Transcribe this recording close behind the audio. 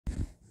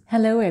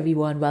Hello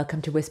everyone,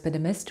 welcome to Whisper the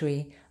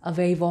Mystery. A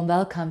very warm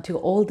welcome to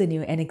all the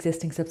new and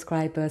existing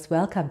subscribers.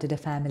 Welcome to the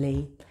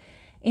family.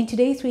 In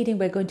today's reading,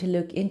 we're going to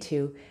look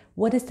into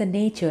what is the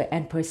nature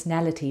and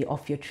personality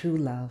of your true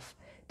love.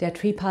 There are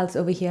three piles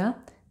over here.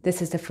 This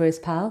is the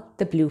first pile,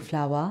 the blue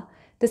flower,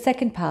 the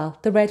second pile,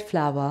 the red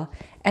flower,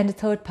 and the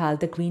third pile,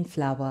 the green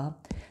flower.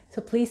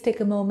 So please take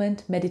a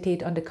moment,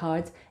 meditate on the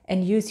cards,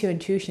 and use your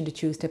intuition to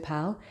choose the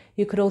pile.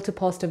 You could also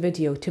pause the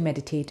video to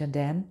meditate on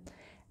them.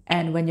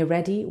 And when you're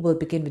ready, we'll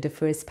begin with the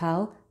first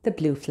pile, the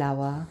blue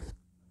flower.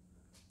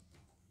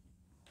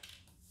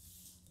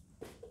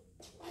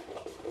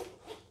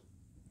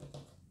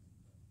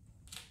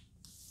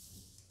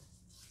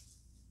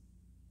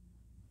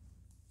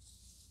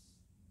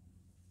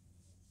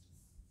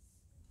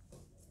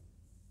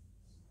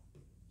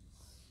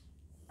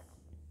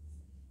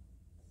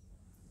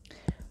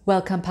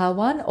 Welcome, pile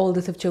one. All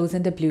those have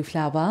chosen the blue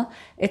flower.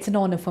 It's an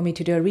honor for me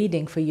to do a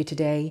reading for you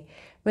today.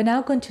 We're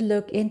now going to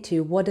look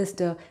into what is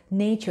the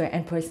nature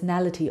and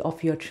personality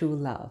of your true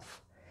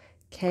love.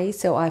 Okay,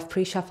 so I've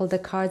pre-shuffled the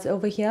cards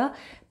over here.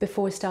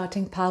 Before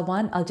starting pile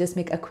one, I'll just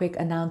make a quick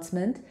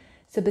announcement.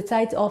 So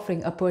besides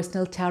offering a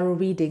personal tarot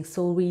reading,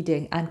 soul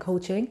reading, and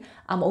coaching,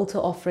 I'm also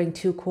offering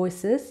two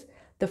courses.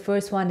 The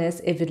first one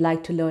is if you'd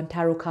like to learn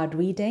tarot card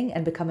reading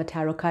and become a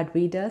tarot card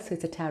reader, so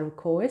it's a tarot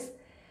course.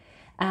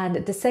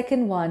 And the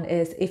second one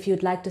is if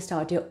you'd like to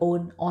start your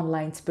own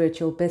online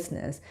spiritual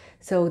business.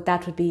 So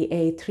that would be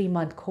a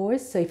 3-month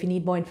course. So if you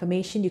need more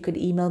information, you could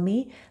email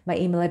me. My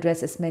email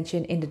address is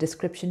mentioned in the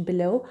description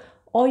below.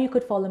 Or you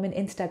could follow me on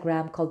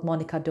Instagram called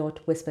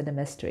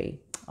monica.whisperthemystery.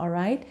 All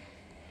right.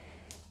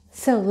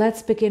 So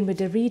let's begin with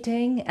the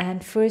reading.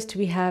 And first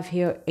we have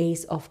here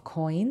Ace of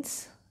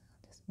Coins.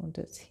 Just move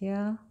this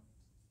here.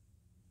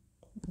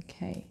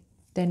 Okay.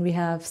 Then we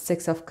have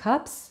Six of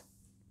Cups.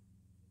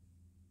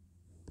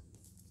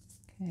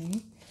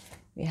 Okay,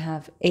 we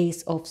have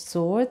Ace of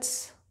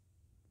Swords.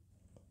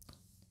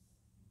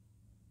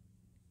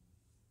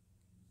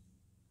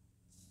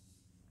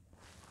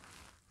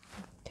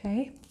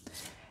 Okay,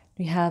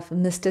 we have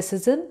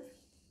Mysticism,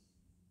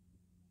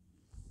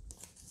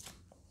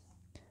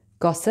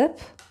 Gossip,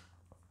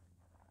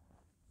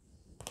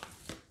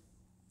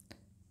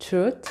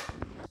 Truth,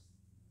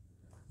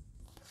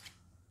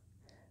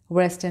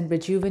 Rest and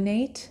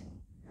Rejuvenate,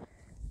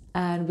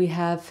 and we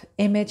have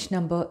image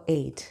number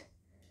 8.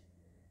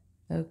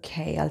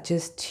 Okay, I'll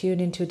just tune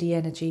into the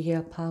energy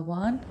here, pile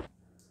one,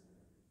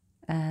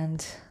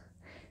 and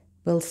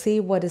we'll see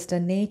what is the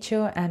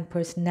nature and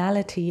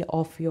personality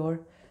of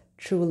your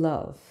true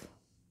love.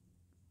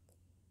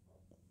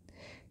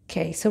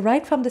 Okay, so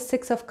right from the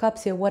Six of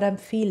Cups here, what I'm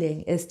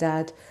feeling is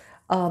that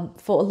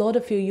for a lot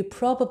of you, you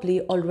probably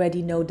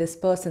already know this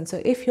person.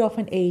 So if you're of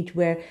an age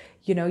where,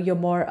 you know, you're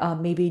more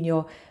maybe in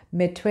your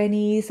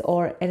mid-20s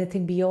or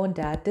anything beyond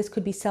that, this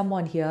could be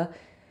someone here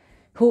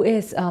who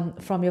is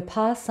from your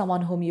past,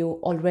 someone whom you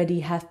already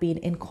have been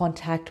in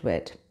contact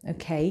with,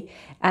 okay?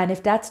 And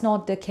if that's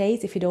not the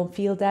case, if you don't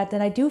feel that,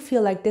 then I do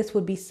feel like this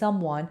would be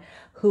someone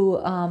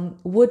who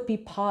would be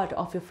part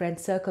of your friend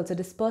circle. So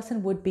this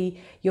person would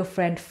be your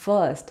friend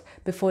first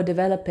before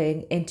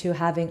developing into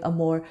having a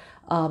more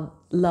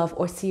love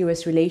or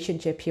serious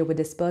relationship here with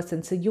this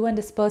person. So you and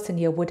this person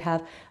here would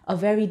have a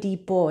very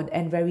deep bond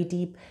and very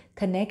deep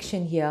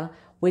connection here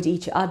with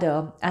each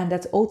other. And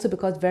that's also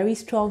because very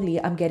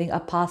strongly I'm getting a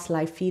past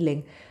life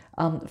feeling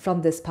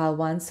from this pile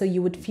one. So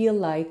you would feel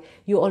like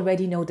you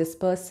already know this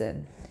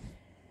person.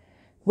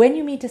 When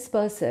you meet this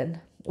person,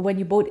 when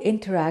you both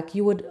interact,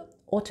 you would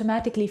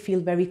automatically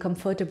feel very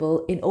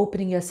comfortable in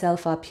opening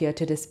yourself up here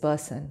to this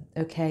person,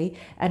 okay?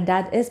 And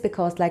that is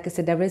because, like I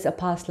said, there is a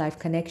past life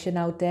connection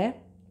out there.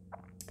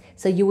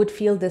 So you would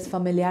feel this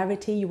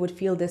familiarity, you would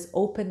feel this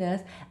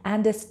openness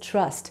and this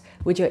trust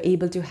which you're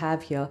able to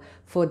have here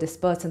for this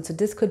person. So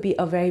this could be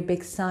a very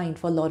big sign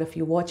for a lot of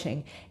you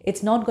watching.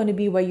 It's not going to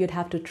be where you'd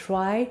have to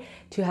try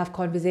to have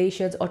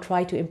conversations or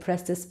try to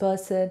impress this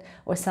person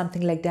or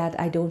something like that.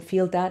 I don't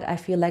feel that. I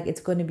feel like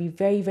it's going to be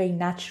very, very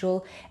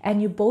natural.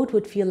 And you both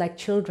would feel like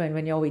children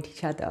when you're with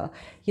each other.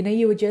 You know,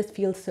 you would just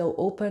feel so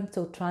open,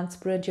 so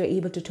transparent. You're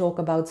able to talk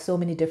about so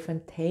many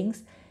different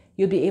things.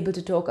 You'll be able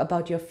to talk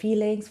about your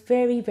feelings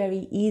very,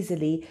 very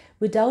easily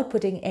without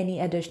putting any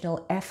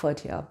additional effort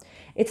here.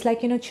 It's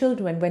like, you know,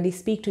 children, when they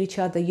speak to each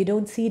other, you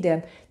don't see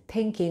them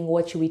thinking,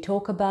 what should we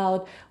talk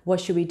about?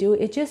 What should we do?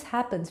 It just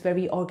happens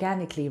very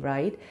organically,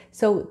 right?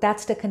 So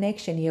that's the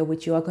connection here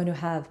which you are going to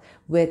have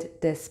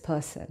with this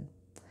person.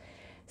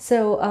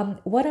 So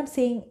what I'm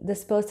seeing,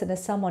 this person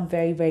is someone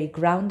very, very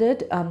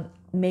grounded.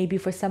 Maybe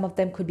for some of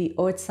them could be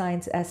earth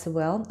signs as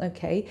well,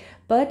 okay?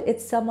 But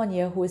it's someone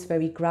here who is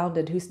very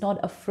grounded, who's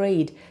not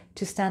afraid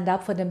to stand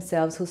up for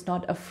themselves, who's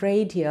not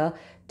afraid here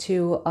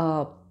to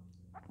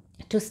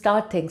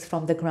start things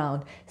from the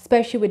ground,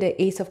 especially with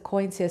the Ace of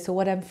Coins here. So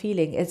what I'm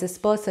feeling is this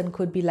person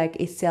could be like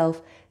a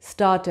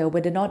self-starter,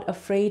 where they're not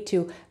afraid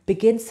to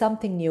begin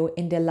something new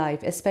in their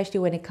life,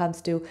 especially when it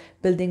comes to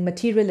building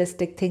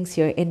materialistic things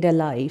here in their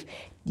life.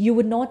 You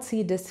would not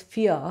see this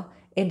fear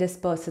in this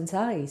person's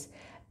eyes,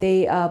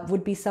 They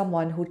would be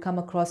someone who'd come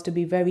across to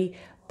be very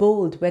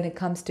bold when it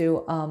comes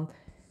to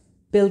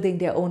building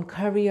their own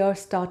career,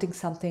 starting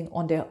something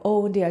on their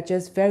own. They are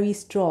just very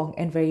strong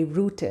and very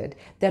rooted.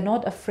 They're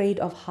not afraid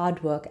of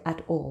hard work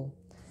at all.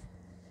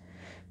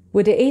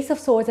 With the Ace of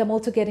Swords, I'm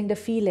also getting the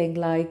feeling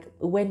like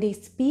when they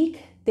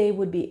speak, they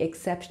would be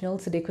exceptional.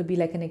 So they could be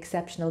like an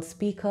exceptional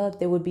speaker.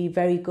 They would be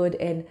very good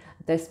in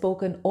their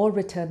spoken or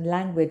written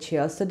language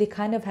here. So they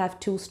kind of have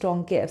two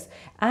strong gifts.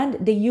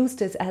 And they use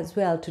this as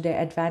well to their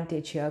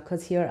advantage here.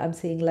 Because here I'm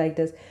seeing like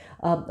this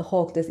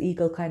hawk, this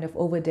eagle kind of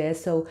over there.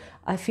 So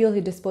I feel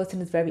that this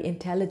person is very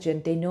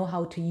intelligent. They know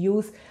how to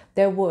use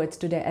their words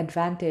to their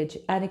advantage.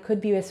 And it could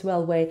be as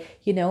well where,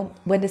 you know,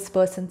 when this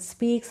person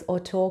speaks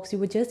or talks, you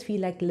would just feel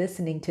like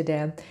listening to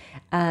them.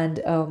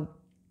 And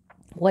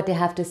what they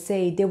have to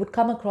say, they would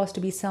come across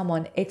to be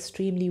someone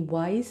extremely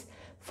wise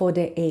for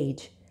their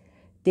age.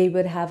 They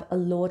would have a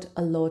lot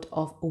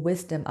of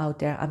wisdom out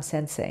there, I'm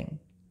sensing.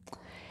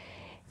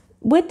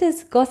 With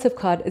this gossip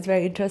card, it's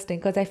very interesting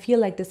because I feel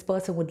like this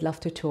person would love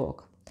to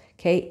talk.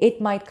 Okay,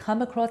 it might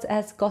come across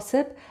as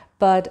gossip,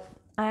 but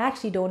I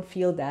actually don't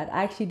feel that.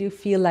 I actually do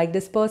feel like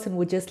this person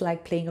would just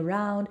like playing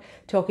around,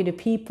 talking to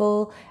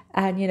people,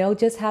 and, you know,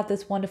 just have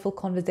this wonderful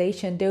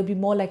conversation. They would be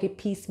more like a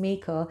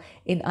peacemaker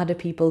in other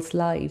people's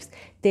lives.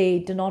 They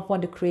do not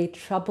want to create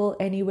trouble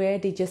anywhere.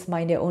 They just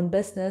mind their own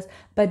business,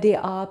 but they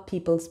are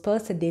people's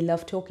person. They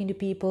love talking to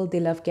people. They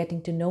love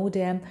getting to know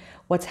them,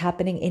 what's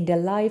happening in their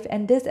life.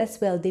 And this as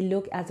well, they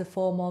look as a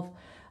form of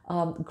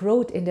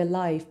growth in their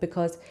life,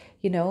 because,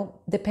 you know,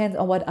 depends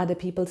on what other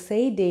people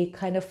say. They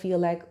kind of feel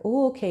like,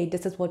 oh, okay,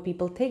 this is what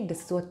people think,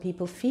 this is what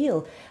people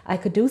feel, I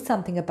could do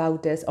something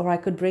about this, or I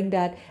could bring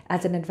that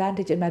as an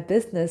advantage in my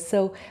business.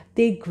 So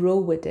they grow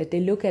with it. They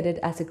look at it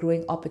as a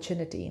growing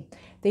opportunity.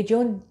 They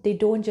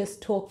don't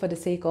just talk for the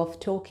sake of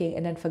talking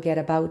and then forget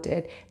about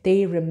it.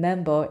 They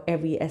remember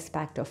every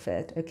aspect of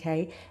it.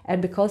 Okay,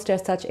 and because they're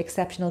such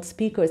exceptional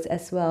speakers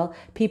as well,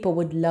 people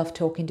would love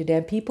talking to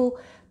them.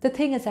 The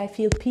thing is, I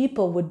feel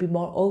people would be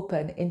more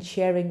open in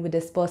sharing with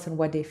this person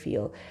what they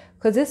feel.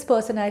 Because this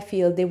person, I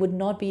feel, they would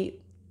not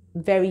be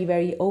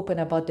very open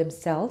about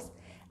themselves,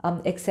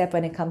 except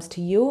when it comes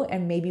to you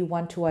and maybe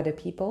one, two other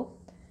people.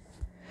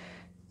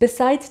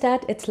 Besides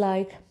that, it's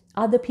like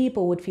other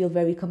people would feel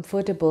very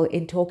comfortable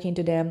in talking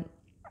to them,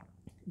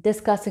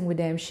 discussing with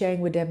them,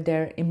 sharing with them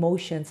their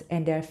emotions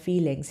and their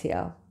feelings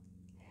here.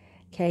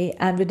 Okay,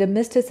 and with the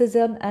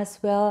mysticism as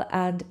well,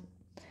 and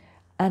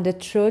the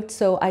truth.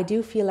 So I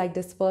do feel like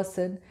this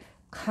person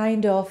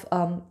kind of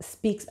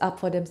speaks up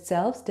for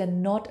themselves. They're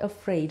not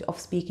afraid of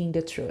speaking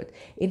the truth.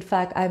 In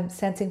fact, I'm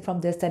sensing from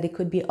this that it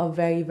could be a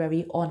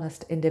very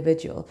honest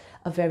individual,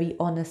 a very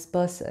honest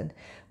person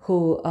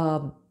who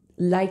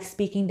likes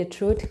speaking the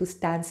truth, who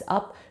stands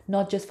up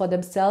not just for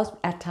themselves,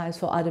 at times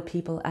for other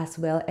people as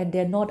well. And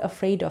they're not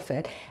afraid of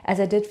it. As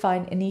I did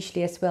find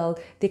initially as well,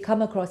 they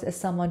come across as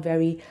someone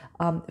very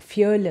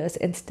fearless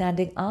in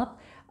standing up.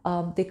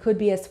 They could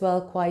be as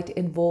well quite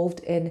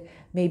involved in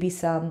maybe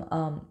some,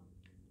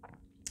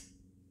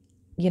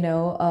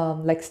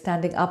 like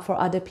standing up for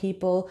other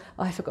people.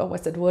 Oh, I forgot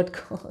what's that word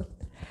called.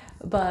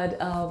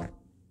 But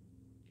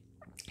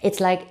it's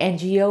like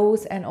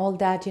NGOs and all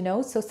that, you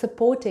know. So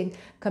supporting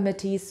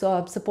committees,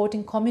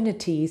 supporting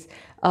communities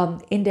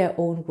in their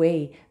own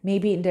way.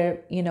 Maybe in their,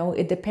 you know,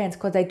 it depends,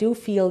 because I do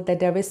feel that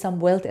there is some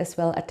wealth as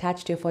well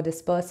attached here for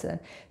this person.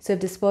 So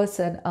if this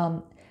person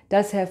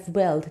does have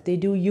wealth, they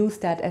do use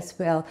that as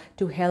well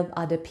to help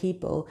other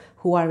people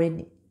who are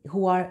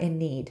in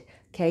need.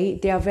 Okay,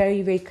 they are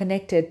very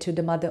connected to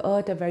the Mother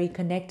Earth. They're very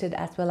connected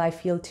as well, I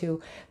feel,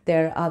 to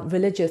their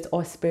religious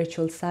or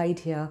spiritual side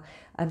here,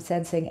 I'm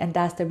sensing. And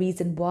that's the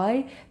reason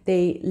why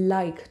they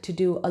like to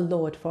do a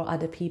lot for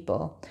other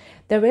people.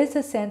 There is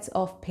a sense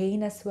of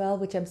pain as well,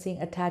 which I'm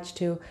seeing attached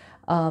to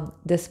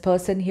this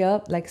person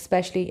here, like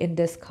especially in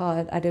this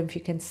card. I don't know if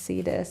you can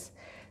see this.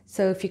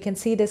 So if you can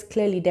see this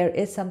clearly, there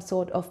is some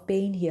sort of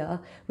pain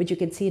here, which you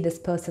can see in this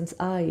person's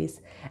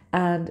eyes.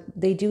 And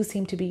they do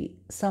seem to be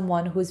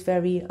someone who's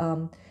very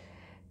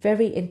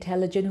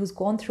intelligent, who's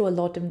gone through a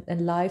lot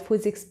in life,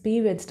 who's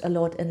experienced a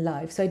lot in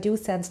life. So I do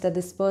sense that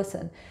this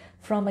person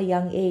from a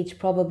young age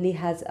probably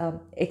has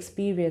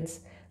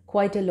experienced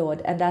quite a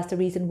lot. And that's the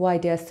reason why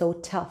they're so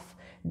tough.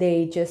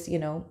 They just,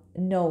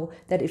 know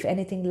that if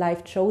anything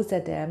life throws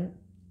at them,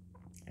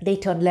 they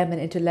turn lemon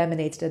into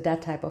lemonade. They're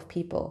that type of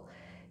people.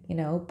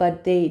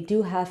 But they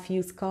do have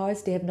few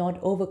scars. They have not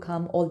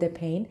overcome all their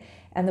pain.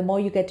 And the more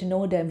you get to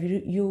know them,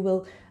 you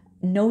will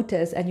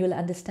notice and you'll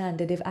understand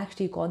that they've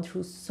actually gone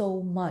through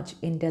so much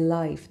in their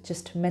life,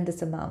 just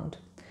tremendous amount.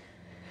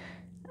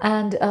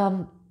 And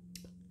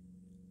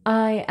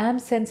I am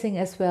sensing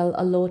as well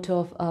a lot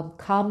of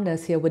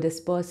calmness here with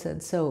this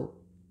person. So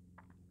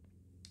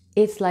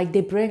it's like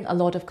they bring a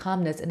lot of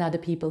calmness in other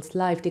people's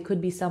life. They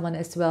could be someone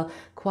as well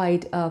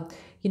quite,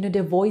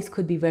 their voice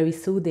could be very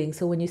soothing.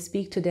 So when you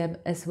speak to them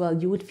as well,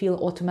 you would feel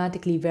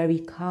automatically very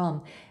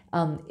calm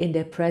in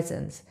their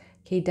presence.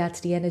 Okay, that's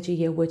the energy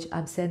here which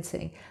I'm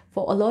sensing.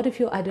 For a lot of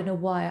you, I don't know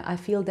why, I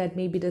feel that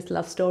maybe this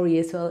love story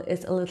as well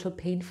is a little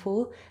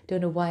painful.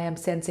 Don't know why I'm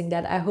sensing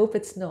that. I hope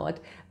it's not,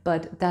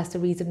 but that's the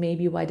reason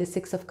maybe why the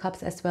Six of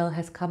Cups as well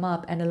has come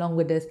up. And along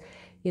with this,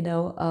 you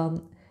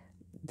know,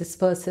 this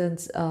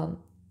person's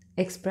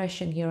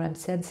expression here I'm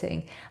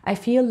sensing. I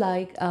feel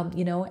like,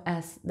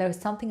 as there's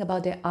something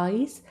about their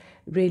eyes,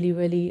 really,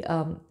 really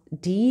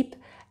deep.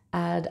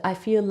 And I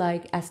feel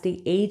like as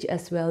they age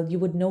as well, you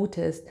would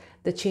notice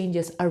the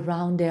changes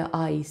around their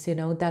eyes.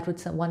 That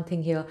would one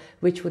thing here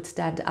which would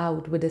stand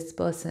out with this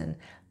person,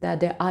 that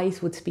their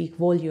eyes would speak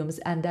volumes.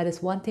 And that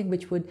is one thing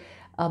which would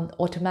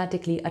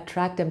automatically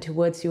attract them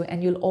towards you.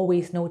 And you'll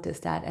always notice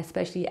that,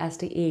 especially as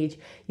they age.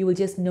 You will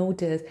just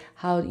notice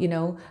how,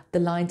 the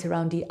lines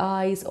around the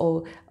eyes,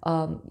 or,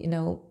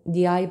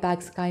 the eye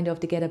bags kind of,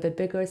 they get a bit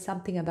bigger.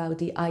 Something about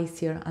the eyes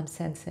here I'm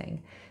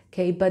sensing.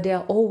 Okay, but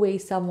they're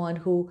always someone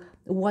who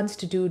wants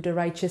to do the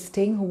righteous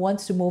thing, who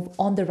wants to move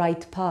on the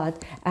right path,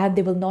 and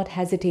they will not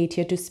hesitate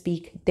here to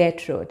speak their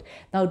truth.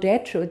 Now, their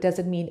truth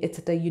doesn't mean it's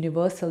the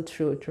universal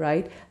truth,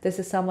 right? This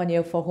is someone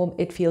here for whom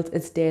it feels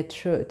it's their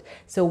truth.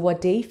 So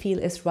what they feel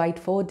is right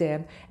for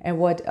them, and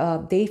what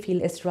they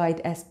feel is right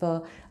as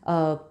per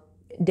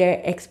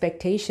their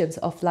expectations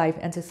of life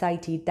and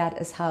society, that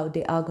is how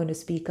they are going to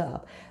speak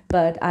up.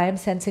 But I am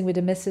sensing with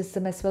the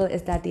mysticism as well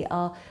is that they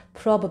are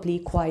probably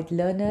quite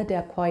learned. They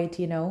are quite,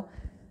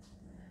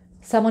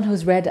 someone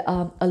who's read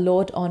a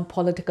lot on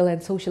political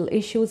and social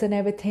issues and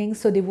everything.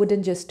 So they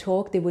wouldn't just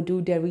talk, they would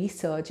do their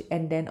research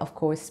and then, of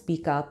course,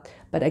 speak up.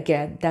 But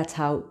again, that's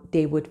how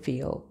they would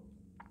feel.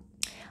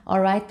 All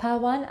right, Power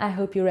One, I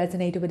hope you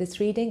resonated with this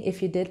reading.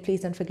 If you did,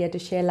 please don't forget to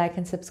share, like,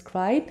 and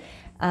subscribe.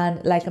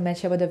 And like I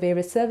mentioned about the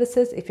various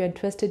services, if you're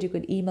interested, you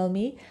could email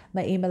me.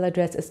 My email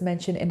address is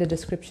mentioned in the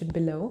description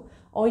below.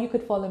 Or you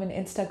could follow me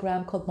on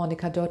Instagram called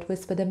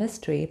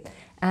monica.whisperthemystery.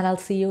 And I'll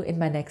see you in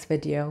my next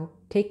video.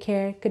 Take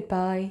care.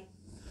 Goodbye.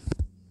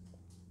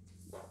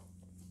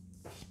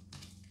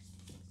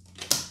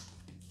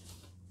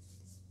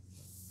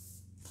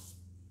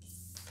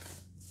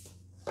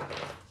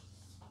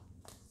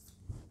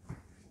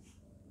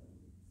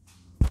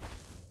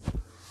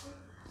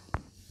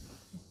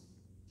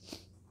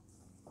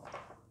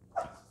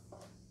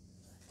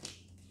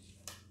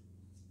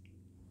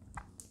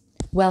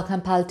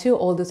 Welcome, pal, to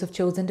all those who've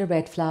chosen the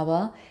red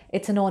flower.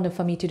 It's an honor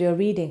for me to do a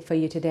reading for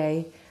you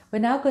today. We're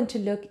now going to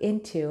look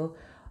into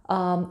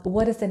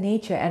what is the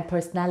nature and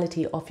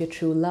personality of your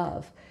true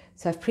love.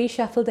 So I've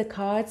pre-shuffled the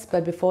cards,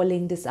 but before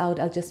laying this out,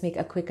 I'll just make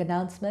a quick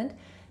announcement.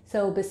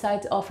 So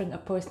besides offering a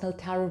personal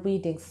tarot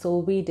reading,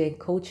 soul reading,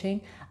 coaching,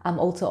 I'm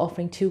also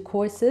offering 2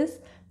 courses.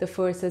 The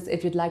first is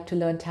if you'd like to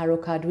learn tarot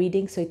card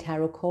reading, so a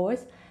tarot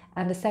course.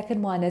 And the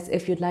second one is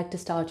if you'd like to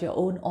start your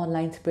own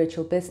online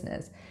spiritual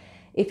business.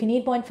 If you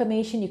need more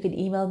information, you can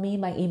email me.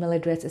 My email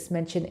address is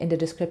mentioned in the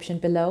description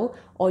below,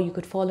 or you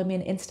could follow me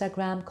on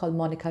Instagram called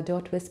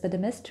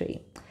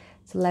monica.whisperthemystery.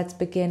 So let's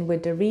begin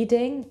with the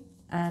reading.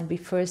 And we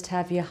first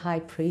have your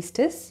High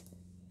Priestess.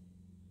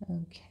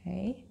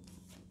 Okay.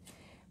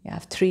 We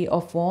have 3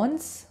 of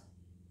Wands,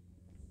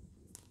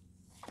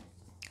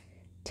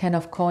 10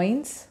 of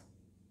Coins,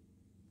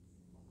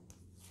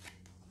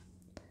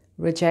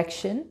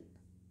 Rejection,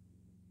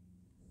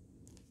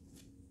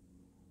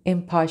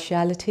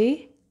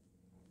 Impartiality,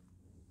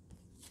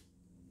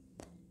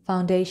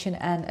 Foundation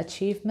and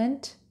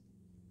Achievement,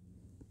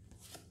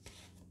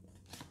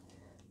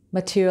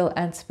 Material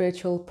and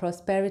Spiritual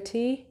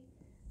Prosperity,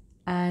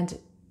 and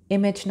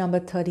image number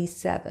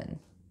 37.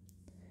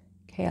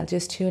 Okay, I'll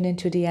just tune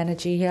into the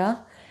energy here.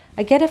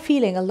 I get a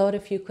feeling a lot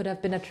of you could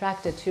have been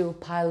attracted to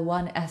pile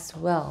 1 as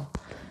well.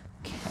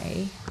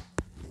 Okay.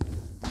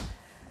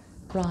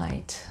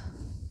 Right.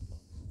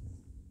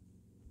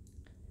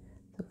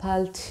 So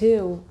pile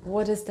 2,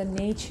 what is the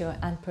nature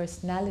and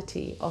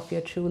personality of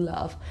your true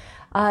love?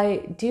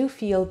 I do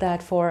feel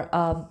that for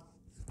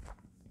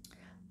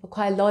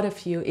quite a lot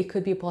of you, it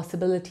could be a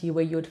possibility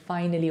where you would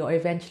finally or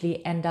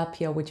eventually end up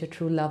here with your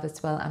true love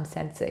as well, I'm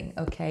sensing,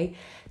 okay?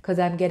 Because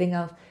I'm getting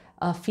a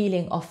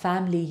feeling of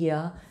family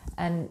here,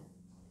 and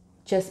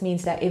just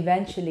means that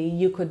eventually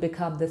you could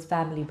become this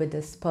family with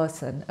this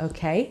person,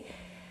 okay?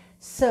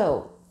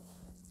 So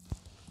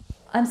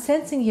I'm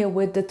sensing here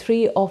with the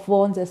 3 of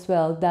Wands as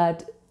well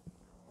that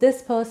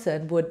this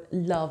person would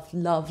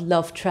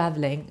love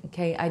traveling,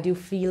 okay? I do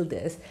feel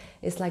this.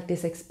 It's like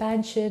this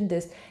expansion,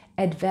 this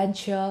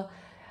adventure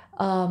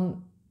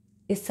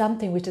is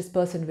something which this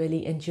person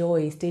really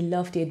enjoys. They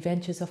love the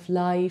adventures of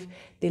life.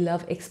 They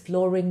love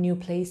exploring new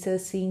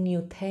places, seeing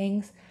new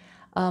things,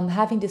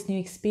 having this new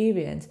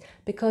experience.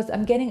 Because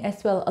I'm getting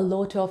as well a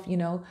lot of,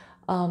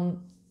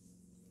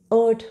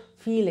 earth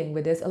feeling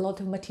with this, a lot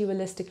of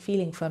materialistic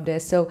feeling from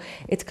this. So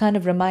it's kind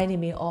of reminding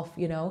me of,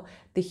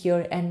 the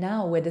here and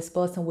now, where this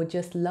person would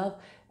just love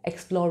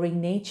exploring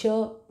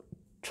nature,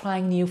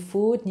 trying new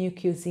food, new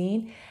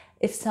cuisine.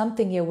 It's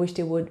something here which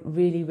they would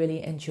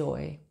really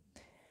enjoy.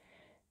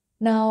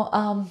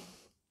 Now,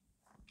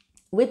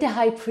 with the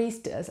High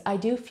Priestess, I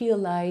do feel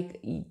like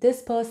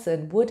this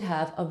person would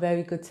have a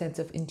very good sense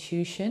of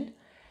intuition.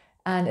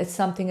 And it's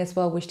something as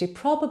well which they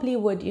probably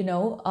would,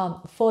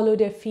 follow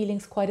their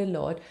feelings quite a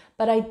lot.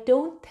 But I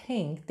don't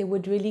think they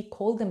would really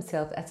call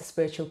themselves as a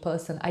spiritual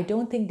person. I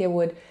don't think they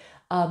would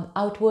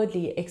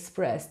outwardly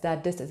express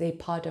that this is a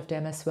part of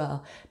them as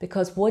well.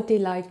 Because what they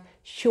like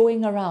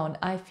showing around,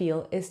 I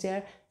feel, is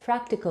their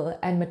practical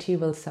and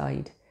material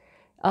side.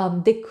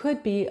 They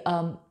could be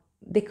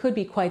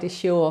quite a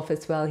show off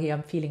as well here.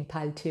 I'm feeling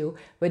pile too,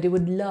 where they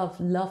would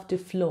love to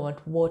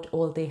flaunt what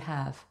all they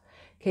have.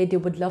 Okay, they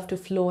would love to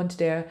flaunt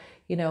their,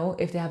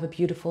 if they have a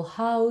beautiful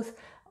house,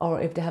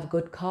 or if they have a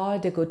good car,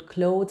 their good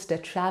clothes, they're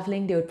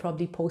traveling, they would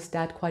probably post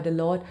that quite a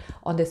lot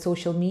on their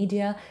social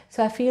media.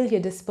 So I feel here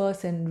this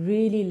person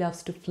really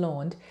loves to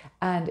flaunt,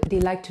 and they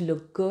like to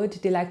look good.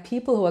 They like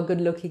people who are good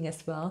looking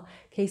as well.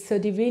 Okay, so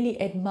they really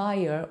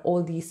admire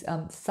all these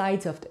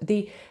sides of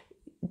they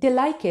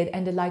like it,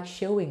 and they like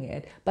showing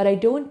it, but I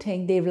don't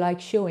think they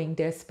like showing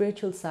their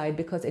spiritual side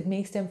because it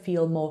makes them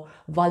feel more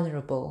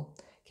vulnerable.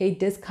 Okay,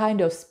 this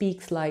kind of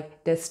speaks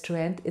like their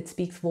strength, it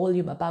speaks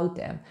volume about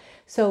them.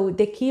 So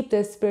they keep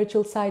the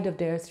spiritual side of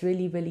theirs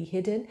really, really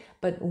hidden.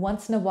 But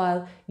once in a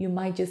while, you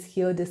might just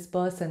hear this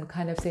person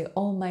kind of say,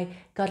 oh, my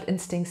gut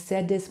instinct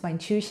said this, my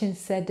intuition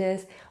said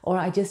this, or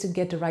I just didn't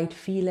get the right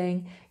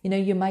feeling.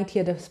 You might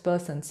hear this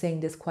person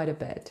saying this quite a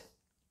bit.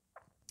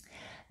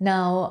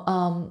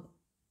 Now,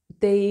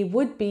 they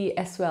would be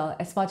as well,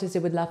 as much as they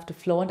would love to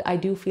flaunt, I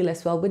do feel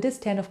as well with this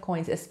 10 of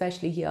coins,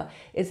 especially here,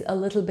 is a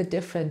little bit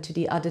different to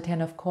the other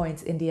 10 of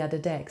coins in the other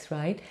decks,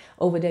 right?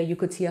 Over there, you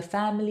could see a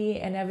family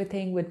and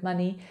everything with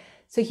money.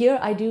 So here,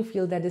 I do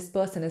feel that this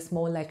person is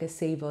more like a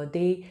saver.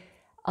 They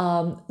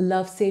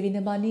love saving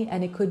the money,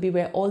 and it could be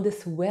where all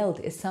this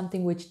wealth is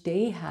something which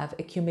they have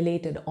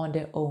accumulated on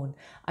their own.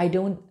 I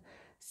don't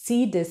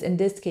see this in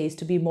this case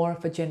to be more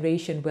of a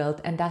generation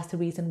wealth, and that's the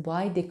reason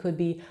why they could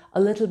be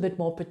a little bit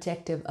more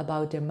protective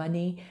about their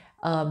money.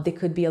 They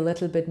could be a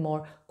little bit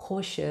more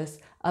cautious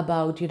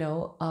about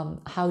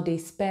how they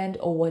spend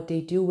or what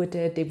they do with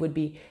it. They would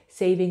be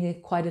saving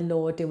it quite a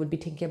lot. They would be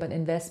thinking about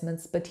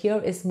investments, but here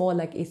is more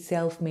like a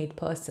self-made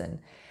person.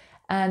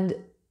 And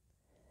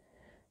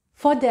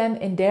for them,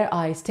 in their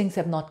eyes, things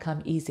have not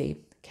come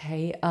easy.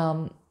 Okay,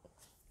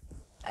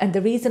 and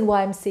the reason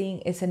why I'm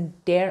saying it's in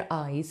their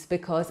eyes,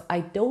 because I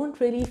don't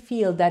really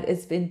feel that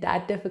it's been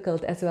that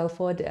difficult as well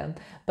for them.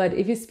 But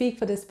if you speak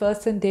for this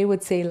person, they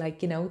would say like,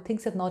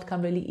 things have not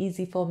come really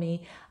easy for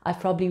me. I've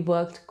probably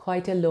worked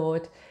quite a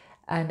lot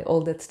and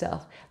all that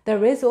stuff.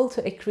 There is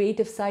also a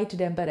creative side to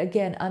them. But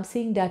again, I'm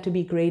seeing that to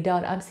be grayed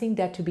out. I'm seeing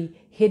that to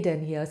be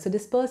hidden here. So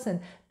this person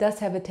does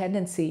have a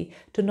tendency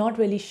to not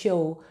really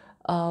show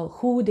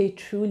who they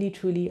truly,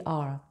 truly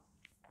are.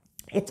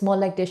 It's more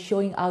like they're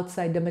showing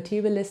outside the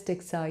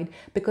materialistic side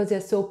because they're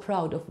so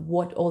proud of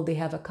what all they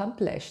have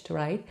accomplished,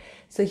 right?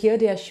 So here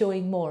they are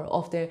showing more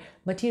of their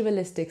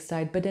materialistic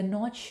side, but they're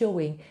not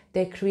showing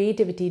their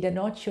creativity. They're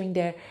not showing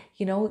their,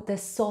 their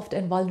soft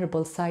and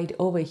vulnerable side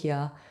over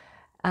here.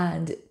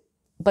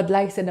 But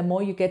like I said, the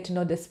more you get to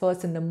know this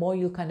person, the more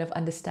you kind of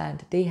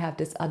understand they have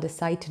this other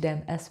side to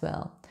them as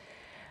well.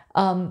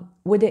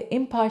 With the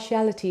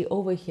impartiality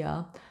over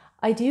here,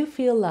 I do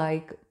feel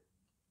like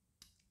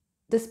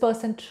this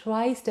person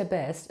tries their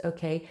best,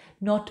 okay,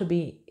 not to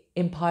be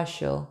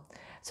impartial.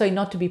 Sorry,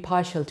 not to be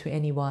partial to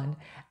anyone.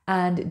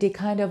 And they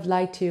kind of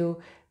like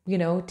to,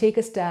 take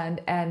a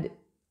stand and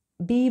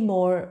be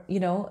more,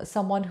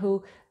 someone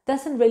who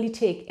doesn't really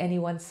take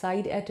anyone's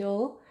side at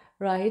all,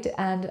 right?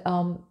 And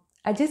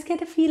I just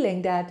get a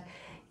feeling that,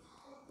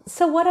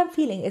 so what I'm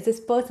feeling is this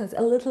person's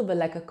a little bit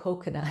like a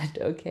coconut,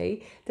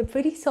 okay? They're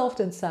pretty soft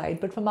inside,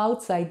 but from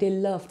outside, they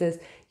love this,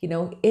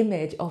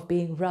 image of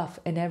being rough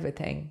and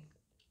everything.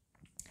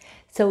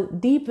 So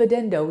deep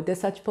within, though,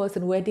 there's such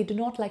person where they do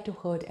not like to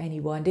hurt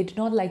anyone. They do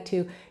not like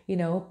to,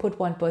 put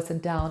one person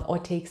down or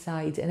take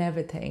sides and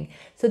everything.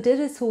 So this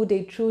is who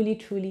they truly,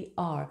 truly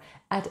are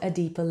at a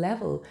deeper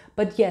level.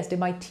 But yes, they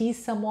might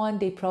tease someone.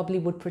 They probably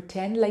would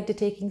pretend like they're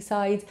taking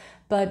sides.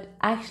 But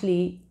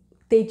actually,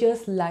 they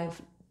just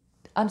love,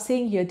 I'm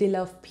saying here, they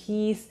love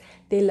peace.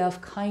 They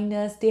love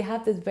kindness. They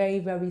have this very,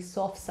 very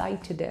soft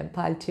side to them,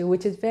 pile two,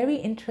 which is very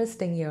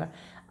interesting here,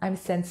 I'm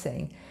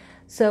sensing.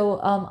 So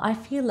I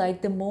feel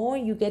like the more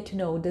you get to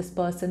know this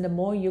person, the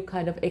more you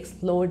kind of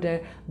explore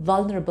their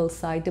vulnerable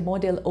side, the more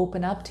they'll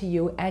open up to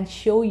you and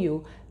show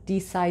you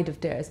this side of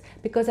theirs.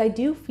 Because I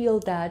do feel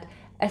that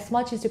as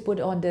much as you put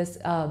on this,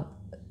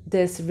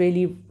 this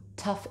really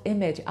tough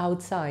image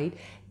outside,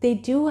 they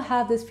do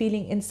have this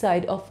feeling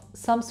inside of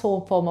some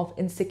form of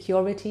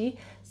insecurity,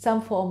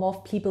 some form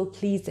of people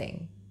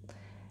pleasing.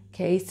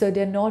 Okay, so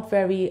they're not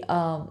very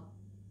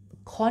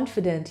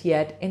confident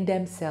yet in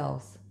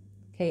themselves.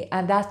 Okay,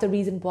 and that's the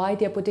reason why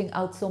they're putting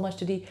out so much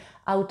to the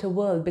outer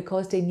world,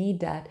 because they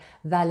need that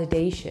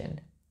validation.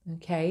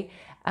 Okay,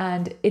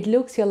 and it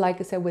looks here,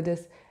 like I said, with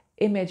this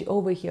image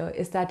over here,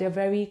 is that they're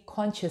very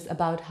conscious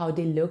about how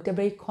they look. They're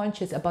very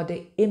conscious about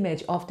the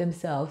image of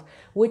themselves,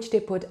 which they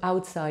put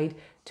outside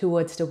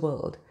towards the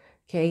world.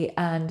 Okay,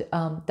 and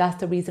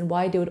that's the reason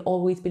why they would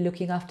always be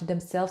looking after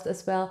themselves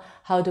as well,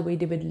 how the way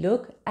they would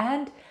look,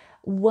 and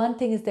One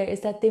thing is there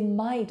is that they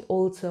might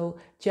also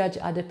judge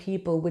other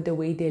people with the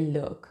way they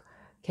look.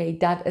 Okay,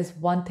 that is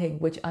one thing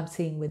which I'm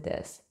seeing with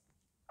this.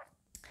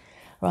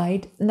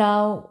 Right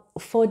now,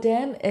 for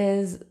them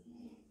is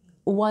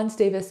once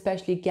they've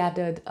especially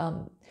gathered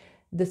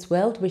this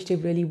wealth which they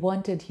really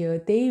wanted here,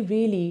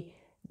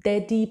 their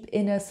deep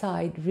inner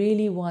side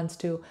really wants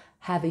to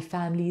have a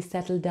family,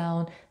 settle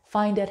down,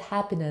 find that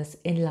happiness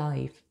in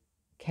life.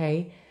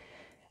 Okay,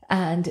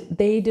 and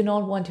they do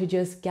not want to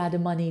just gather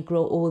money,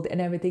 grow old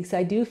and everything. So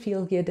I do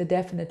feel here that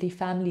definitely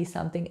family is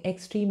something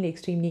extremely,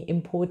 extremely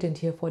important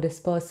here for this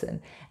person.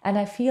 And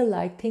I feel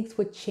like things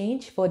would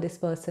change for this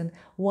person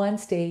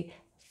once they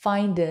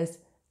find this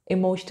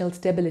emotional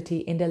stability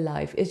in their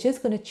life. It's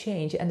just going to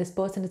change, and this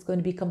person is going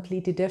to be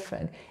completely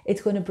different.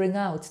 It's going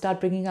to start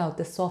bringing out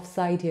the soft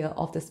side here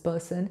of this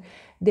person.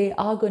 They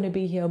are going to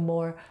be here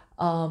more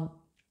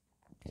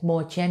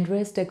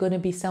generous. They're going to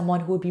be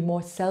someone who will be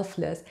more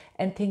selfless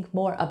and think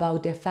more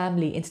about their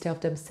family instead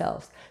of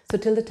themselves. So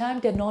till the time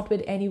they're not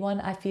with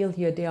anyone, I feel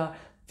here they are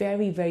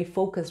very, very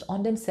focused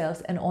on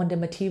themselves and on their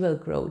material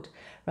growth,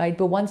 right?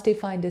 But once they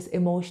find this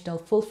emotional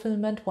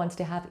fulfillment, once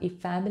they have a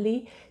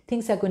family,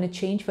 things are going to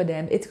change for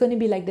them. It's going to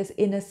be like this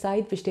inner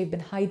side which they've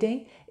been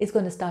hiding is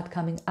going to start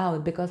coming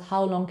out, because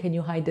how long can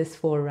you hide this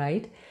for,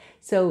 right?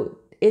 So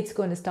it's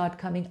going to start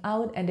coming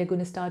out, and they're going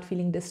to start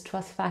feeling this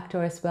trust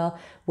factor as well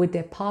with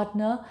their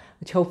partner,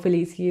 which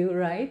hopefully is you,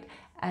 right?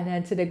 And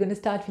then so they're going to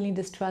start feeling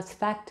this trust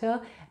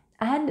factor,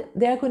 and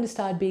they're going to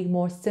start being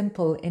more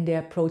simple in their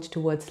approach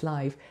towards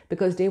life,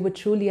 because they would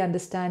truly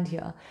understand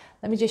here.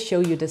 Let me just show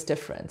you this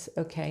difference,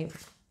 okay?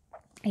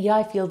 Yeah,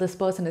 I feel this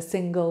person is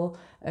single,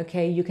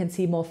 okay? You can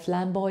see more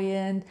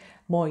flamboyant,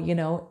 more,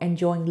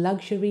 enjoying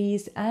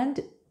luxuries,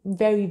 and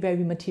very,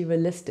 very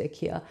materialistic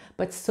here,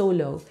 but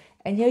solo.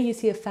 And here you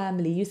see a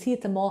family, you see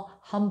it's a more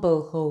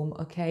humble home,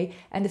 okay?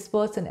 And this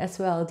person as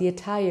well, the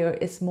attire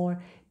is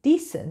more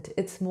decent,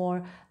 it's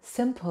more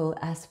simple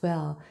as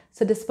well.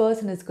 So this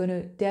person is going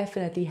to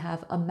definitely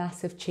have a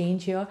massive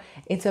change here.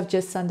 Instead of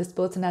just sun, this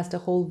person has the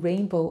whole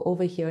rainbow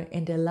over here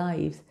in their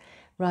lives,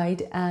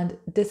 right? And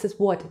this is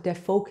what their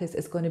focus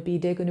is going to be.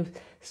 They're going to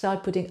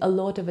start putting a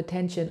lot of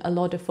attention, a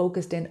lot of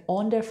focus then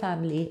on their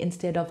family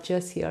instead of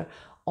just here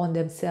on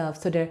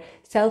themselves. So their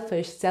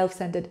selfish,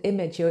 self-centered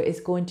image here is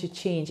going to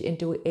change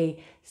into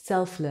a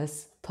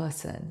selfless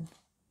person.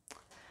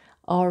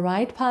 All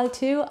right, pile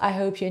 2, I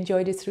hope you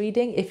enjoyed this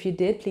reading. If you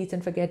did, please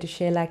don't forget to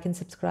share, like, and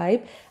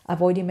subscribe.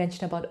 I've already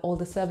mentioned about all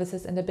the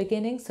services in the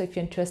beginning, so if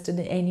you're interested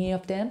in any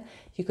of them,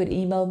 you could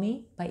email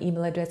me. My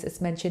email address is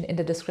mentioned in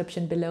the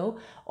description below,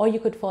 or you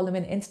could follow me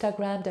on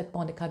Instagram at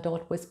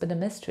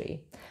monica.whisperthemystery.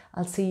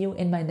 I'll see you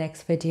in my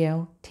next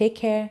video. Take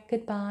care.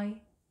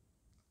 Goodbye.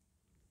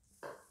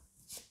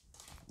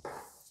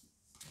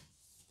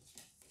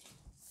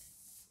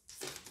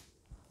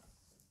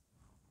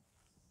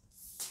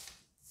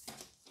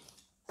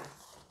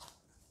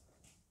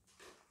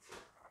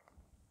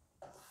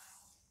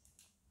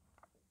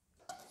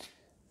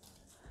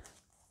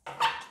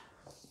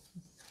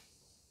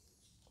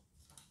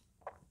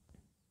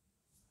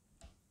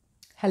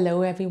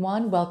 Hello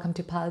everyone, welcome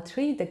to pile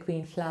 3, the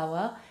green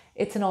flower.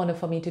 It's an honor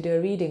for me to do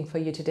a reading for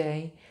you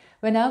today.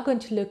 We're now going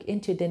to look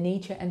into the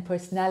nature and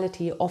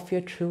personality of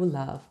your true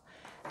love.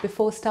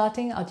 Before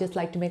starting, I'd just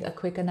like to make a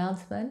quick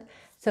announcement.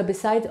 So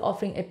besides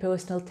offering a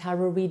personal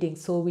tarot reading,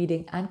 soul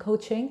reading and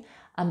coaching,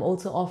 I'm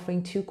also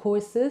offering 2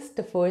 courses.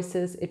 The first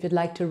is if you'd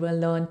like to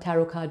learn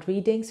tarot card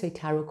reading, so a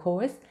tarot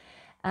course.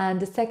 And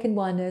the second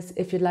one is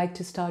if you'd like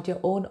to start your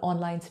own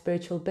online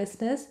spiritual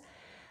business,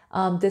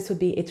 this would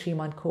be a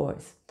 3-month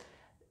course.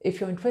 If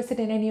you're interested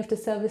in any of the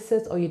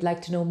services or you'd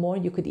like to know more,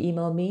 you could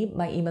email me.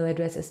 My email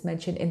address is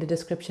mentioned in the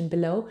description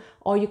below,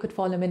 or you could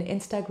follow me on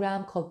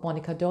Instagram called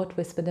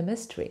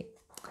monica.whisperthemystery.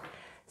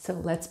 So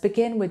let's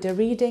begin with the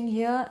reading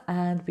here.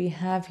 And we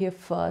have here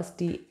first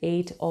the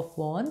 8 of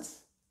Wands.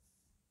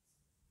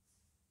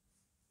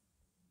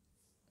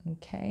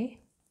 Okay.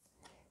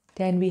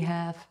 Then we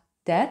have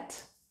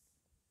Death,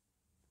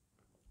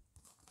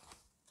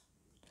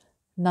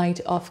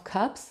 Knight of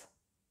Cups,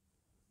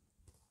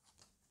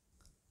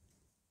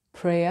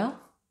 Prayer,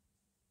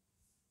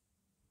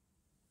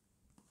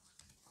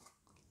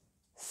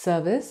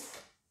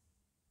 Service,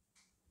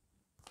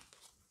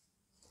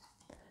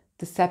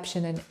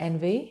 Deception and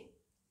Envy,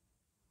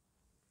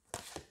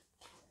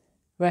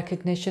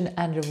 Recognition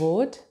and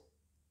Reward,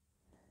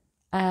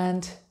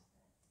 and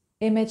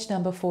image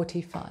number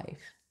 45.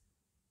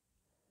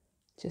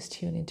 Just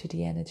tune into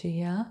the energy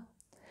here.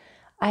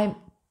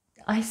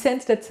 I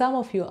sense that some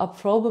of you are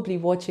probably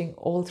watching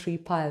all 3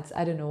 piles.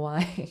 I don't know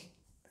why.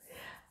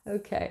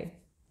 Okay,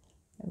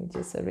 let me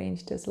just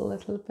arrange this a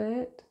little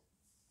bit.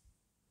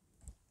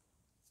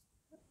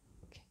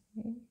 Okay,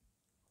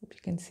 hope you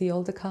can see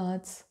all the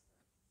cards.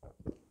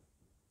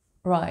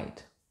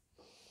 Right,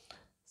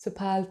 so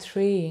pile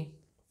 3.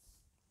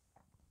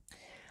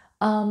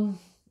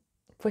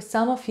 For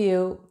some of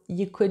you,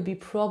 you could be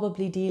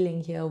probably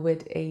dealing here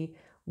with a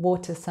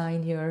water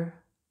sign here,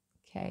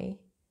 okay?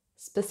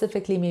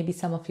 Specifically, maybe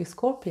some of you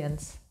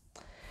Scorpions.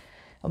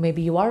 or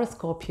maybe you are a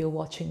Scorpio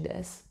watching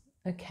this.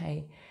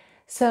 Okay,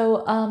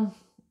 so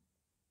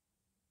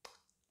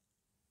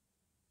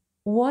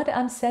what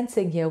I'm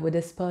sensing here with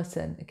this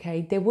person,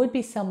 okay, there would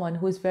be someone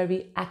who is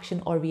very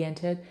action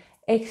oriented,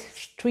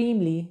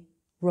 extremely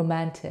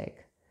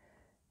romantic.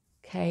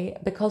 Okay,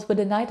 because with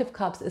the Knight of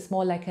Cups, it's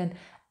more like an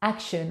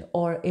action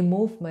or a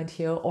movement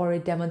here or a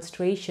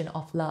demonstration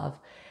of love.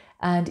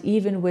 And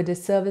even with the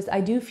service,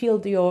 I do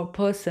feel your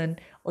person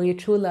or your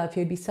true love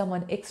here would be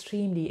someone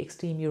extremely,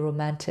 extremely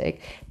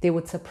romantic. They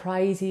would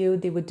surprise you.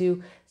 They would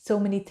do so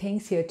many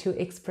things here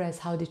to express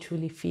how they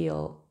truly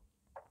feel.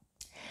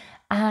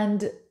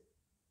 And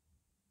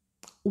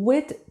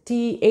with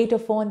the Eight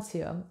of Wands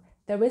here,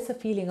 there is a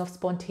feeling of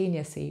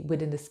spontaneity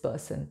within this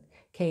person.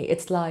 Okay,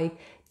 it's like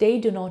they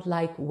do not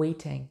like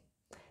waiting.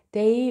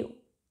 They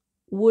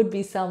would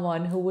be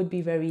someone who would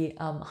be very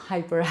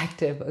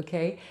hyperactive.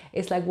 Okay,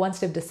 it's like once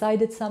they've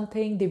decided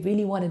something, they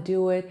really want to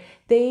do it.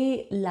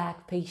 They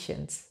lack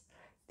patience.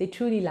 They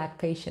truly lack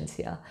patience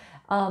here.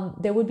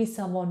 There would be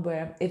someone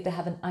where if they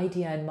have an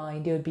idea in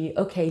mind, they would be,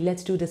 okay,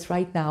 let's do this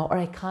right now, or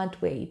I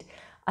can't wait.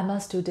 I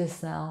must do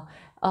this now.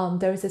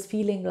 There is this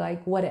feeling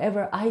like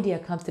whatever idea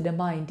comes to their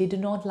mind, they do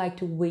not like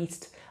to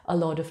waste a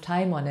lot of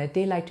time on it.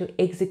 They like to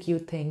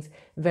execute things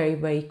very,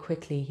 very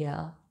quickly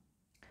here.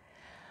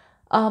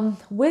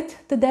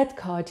 With the Death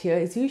card here,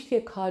 it's usually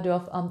a card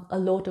of a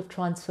lot of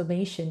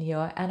transformation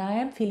here, and I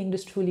am feeling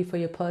this truly for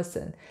your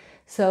person.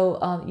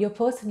 So your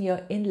person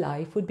here in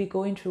life would be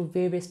going through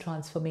various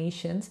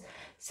transformations.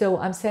 So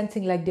I'm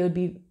sensing like there would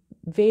be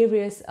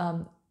various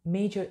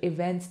major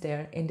events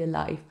there in their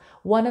life.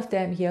 One of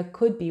them here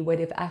could be where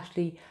they've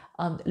actually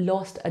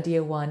lost a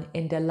dear one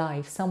in their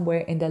life, somewhere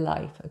in their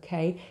life,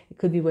 okay? It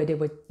could be where they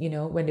were,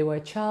 when they were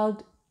a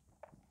child,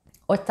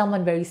 or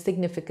someone very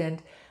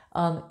significant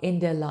in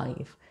their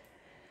life.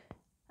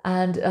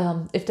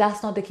 And if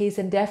that's not the case,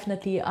 then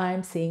definitely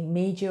I'm seeing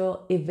major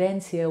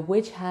events here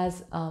which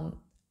has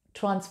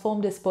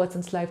transformed this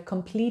person's life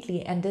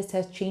completely, and this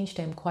has changed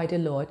them quite a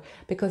lot,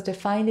 because they're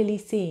finally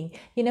seeing,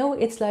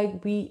 it's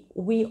like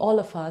we all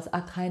of us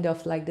are kind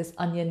of like this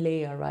onion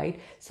layer, right?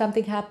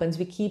 Something happens,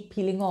 we keep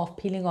peeling off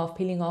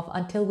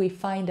until we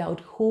find out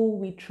who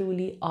we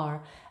truly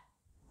are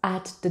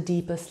at the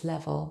deepest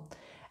level.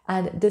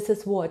 And this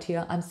is what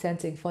here I'm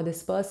sensing for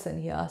this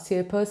person here. So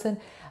a person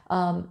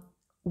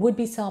would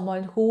be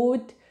someone who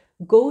would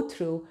go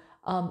through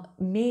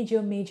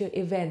major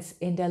events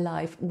in their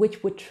life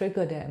which would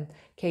trigger them.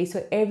 Okay,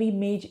 so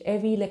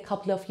every like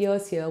couple of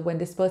years here, when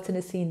this person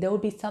is seen, there will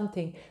be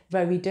something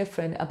very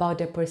different about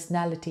their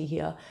personality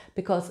here,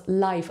 because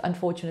life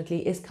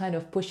unfortunately is kind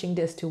of pushing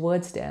this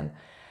towards them.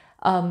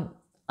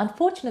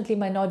 Unfortunately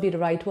might not be the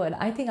right word.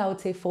 I think I would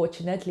say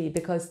fortunately,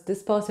 because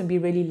this person be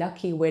really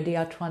lucky where they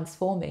are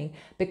transforming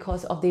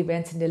because of the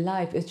events in their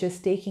life. It's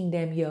just taking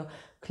them here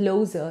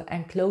closer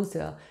and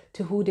closer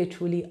to who they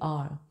truly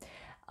are.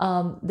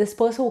 This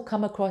person will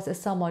come across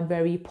as someone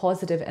very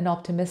positive and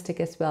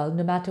optimistic as well.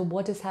 No matter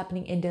what is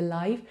happening in their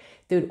life,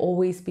 they would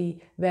always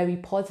be very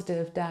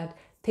positive that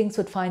things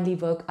would finally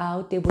work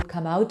out. They would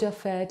come out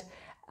of it,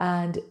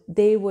 and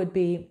they would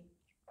be,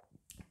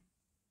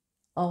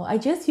 oh, I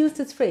just used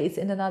this phrase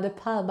in another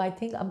pile, but I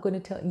think I'm going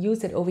to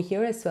use it over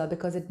here as well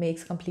because it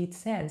makes complete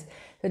sense.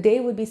 So they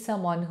would be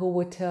someone who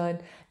would turn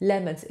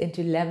lemons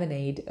into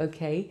lemonade,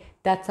 okay?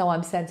 That's how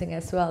I'm sensing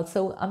as well.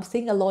 So I'm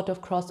seeing a lot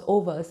of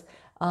crossovers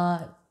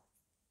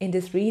in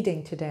this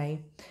reading today.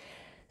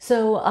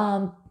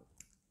 So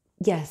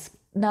yes,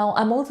 now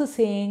I'm also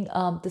seeing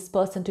this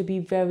person to be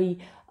very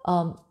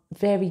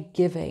very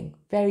giving,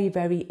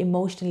 very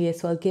emotionally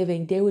as well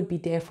giving. They would be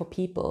there for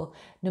people.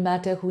 No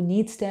matter who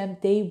needs them,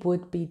 they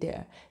would be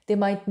there. They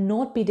might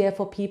not be there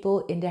for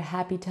people in their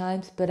happy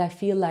times, but I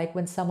feel like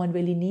when someone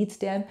really needs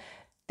them,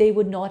 they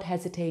would not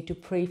hesitate to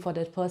pray for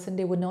that person.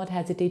 They would not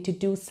hesitate to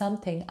do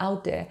something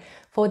out there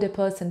for the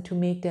person to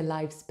make their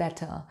lives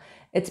better.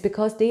 It's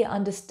because they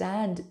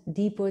understand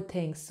deeper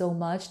things so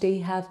much. They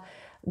have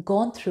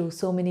gone through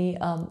so many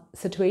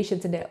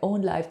situations in their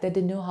own life that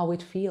they know how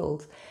it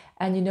feels.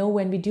 And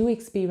when we do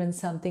experience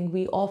something,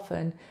 we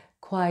often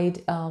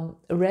quite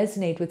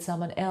resonate with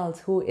someone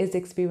else who is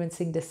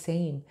experiencing the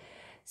same.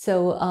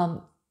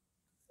 So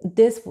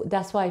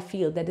that's why I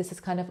feel that this is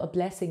kind of a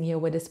blessing here,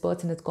 where this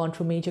person has gone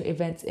through major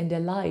events in their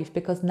life,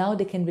 because now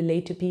they can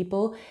relate to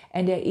people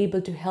and they're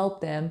able to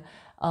help them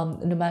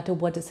no matter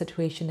what the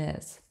situation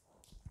is.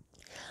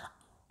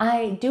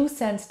 I do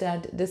sense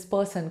that this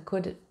person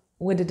could,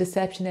 with the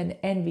deception and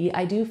envy,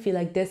 I do feel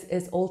like this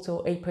is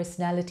also a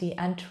personality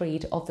and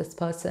trait of this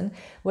person,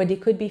 where they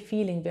could be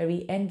feeling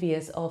very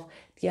envious of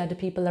the other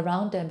people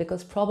around them,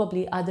 because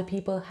probably other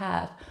people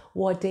have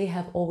what they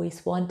have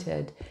always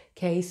wanted.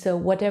 Okay, so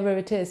whatever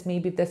it is,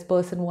 maybe this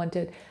person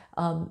wanted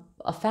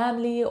a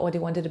family, or they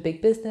wanted a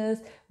big business,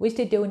 which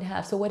they don't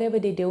have. So whatever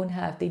they don't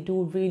have, they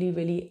do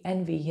really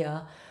envy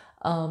here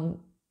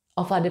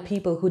of other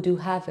people who do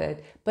have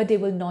it, but they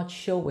will not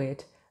show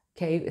it.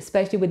 Okay,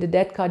 especially with the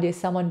Death card, there's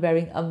someone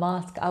wearing a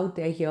mask out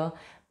there here,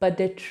 but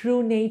their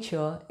true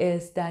nature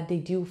is that they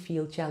do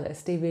feel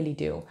jealous. They really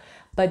do.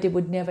 But they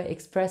would never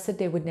express it.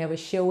 They would never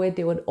show it.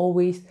 They would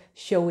always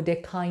show their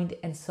kind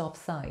and soft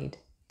side.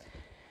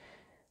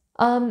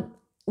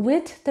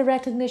 With the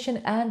recognition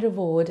and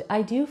reward,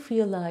 I do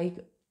feel like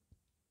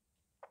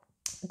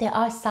there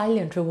are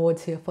silent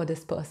rewards here for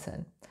this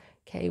person,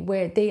 okay,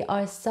 where they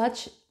are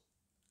such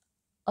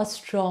a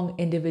strong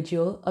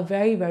individual, a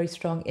very, very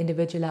strong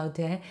individual out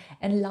there,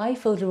 and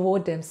life will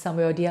reward them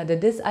somewhere or the other.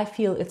 This, I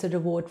feel, it's a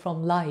reward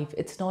from life.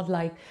 It's not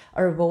like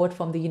a reward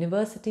from the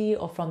university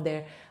or from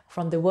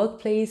the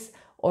workplace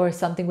or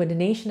something where the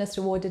nation has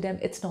rewarded them.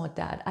 It's not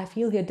that. I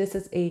feel here this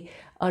is a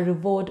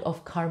reward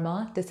of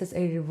karma. This is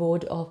a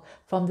reward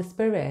from the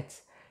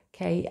spirits,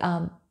 okay?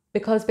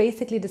 Because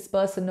basically this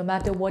person, no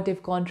matter what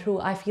they've gone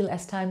through, I feel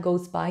as time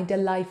goes by, their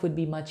life would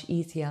be much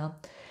easier.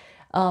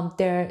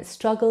 Their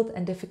struggles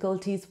and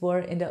difficulties were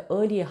in the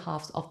earlier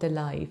halves of their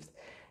lives,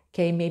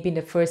 okay, maybe in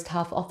the first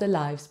half of their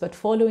lives. But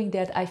following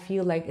that, I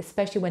feel like,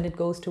 especially when it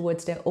goes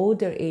towards their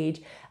older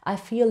age, I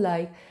feel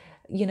like,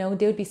 you know,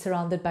 they would be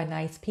surrounded by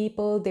nice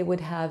people. They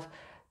would have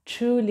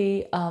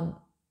truly,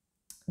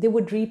 they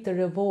would reap the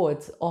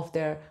rewards of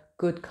their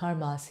good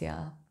karmas,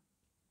 yeah.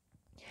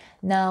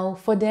 Now,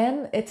 for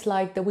them, it's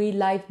like the way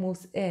life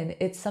moves in.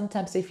 It's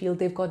sometimes they feel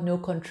they've got no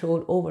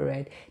control over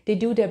it. They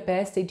do their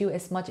best. They do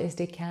as much as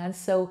they can.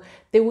 So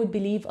they would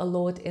believe a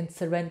lot in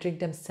surrendering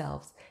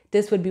themselves.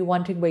 This would be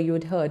one thing where you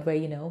would heard, where,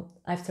 you know,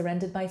 I've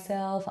surrendered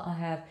myself. I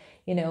have,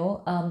 you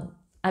know,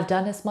 I've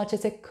done as much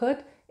as I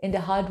could in the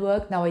hard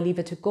work. Now I leave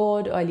it to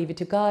God, or I leave it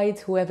to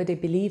guides, whoever they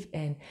believe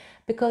in,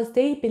 because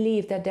they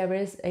believe that there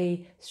is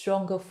a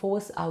stronger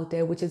force out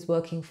there which is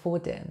working for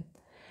them.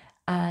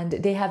 And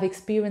they have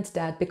experienced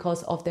that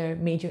because of their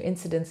major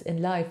incidents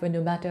in life, where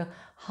no matter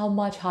how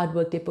much hard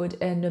work they put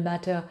in, no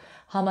matter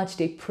how much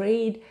they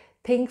prayed,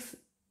 things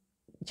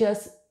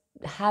just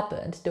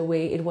happened the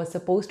way it was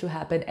supposed to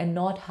happen and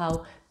not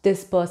how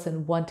this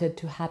person wanted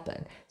to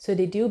happen. So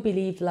they do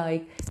believe,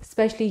 like,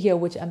 especially here,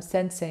 which I'm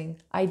sensing,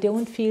 I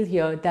don't feel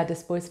here that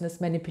this person is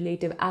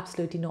manipulative,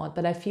 absolutely not.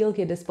 But I feel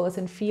here this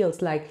person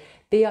feels like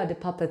they are the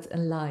puppets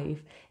in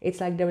life. It's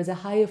like there is a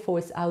higher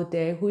force out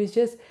there who is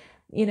just,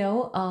 you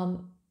know,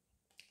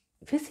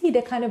 if you see,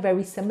 they're kind of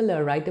very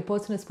similar, right? The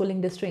person who's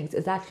pulling the strings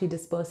is actually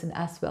this person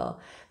as well.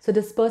 So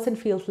this person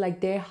feels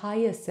like their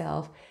higher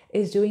self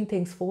is doing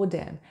things for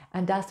them.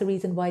 And that's the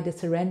reason why they're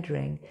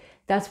surrendering.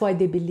 That's why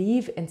they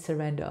believe in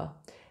surrender.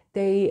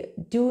 They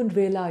do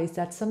realize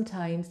that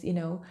sometimes, you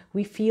know,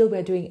 we feel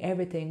we're doing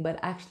everything, but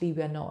actually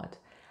we're not.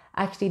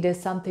 Actually,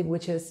 there's something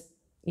which is,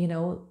 you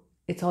know,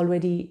 it's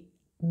already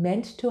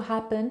meant to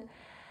happen.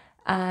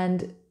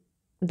 And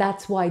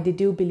that's why they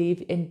do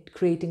believe in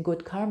creating good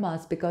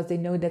karmas, because they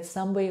know that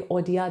some way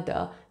or the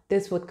other,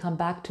 this would come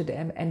back to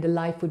them and the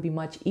life would be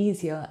much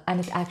easier.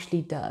 And it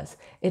actually does.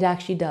 It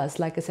actually does.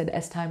 Like I said,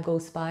 as time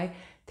goes by,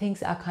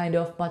 things are kind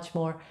of much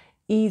more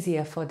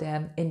easier for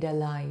them in their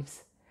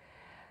lives.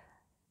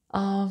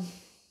 I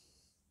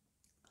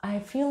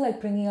feel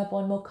like bringing up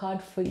one more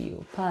card for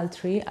you, pile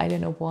 3. I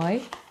don't know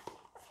why.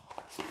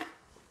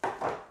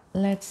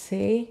 Let's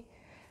see.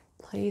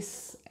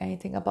 Please,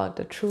 anything about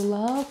the true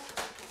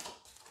love?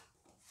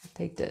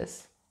 Take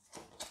this.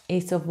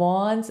 Ace of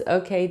Wands.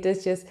 Okay,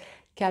 this just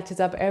catches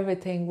up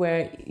everything,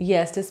 where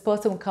yes, this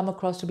person will come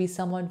across to be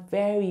someone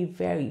very,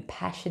 very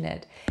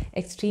passionate,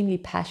 extremely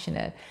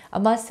passionate. I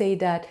must say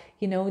that,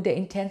 you know, the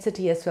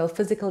intensity as well,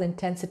 physical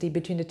intensity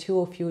between the two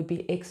of you would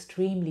be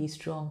extremely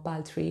strong,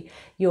 pile 3.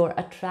 Your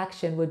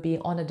attraction would be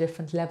on a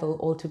different level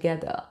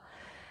altogether.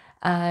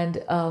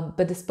 And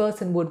but this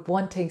person would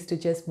want things to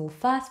just move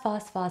fast,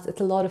 fast, fast.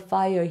 It's a lot of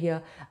fire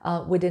here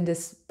within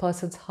this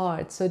person's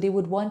heart. So they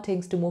would want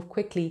things to move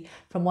quickly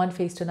from one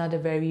phase to another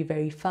very,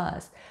 very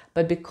fast.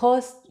 But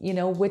because, you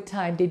know, with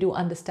time, they do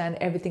understand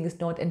everything is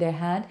not in their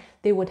hand,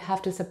 they would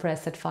have to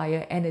suppress that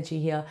fire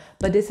energy here.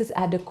 But this is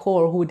at the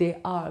core who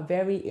they are,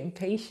 very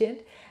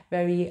impatient,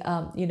 very,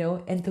 you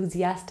know,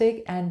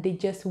 enthusiastic, and they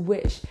just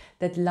wish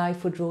that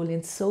life would roll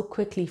in so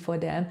quickly for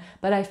them.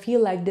 But I feel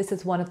like this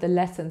is one of the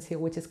lessons here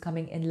which is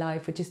coming in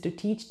life, which is to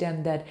teach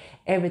them that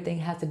everything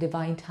has a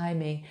divine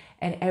timing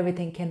and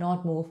everything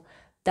cannot move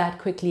that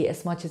quickly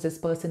as much as this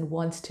person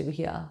wants to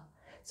here.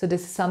 So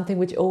this is something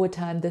which over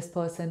time this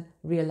person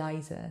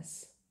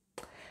realizes.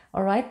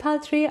 All right, pile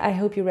 3, I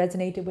hope you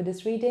resonated with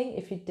this reading.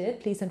 If you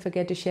did, please don't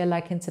forget to share,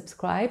 like, and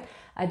subscribe.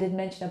 I did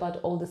mention about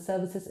all the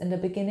services in the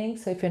beginning,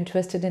 so if you're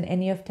interested in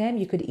any of them,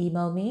 you could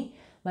email me.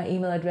 My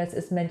email address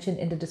is mentioned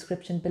in the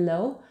description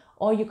below,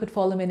 or you could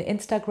follow me on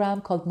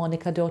Instagram called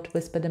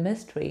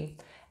monica.whisperthemystery.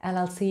 And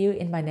I'll see you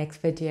in my next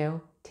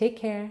video. Take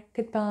care.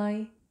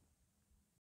 Goodbye.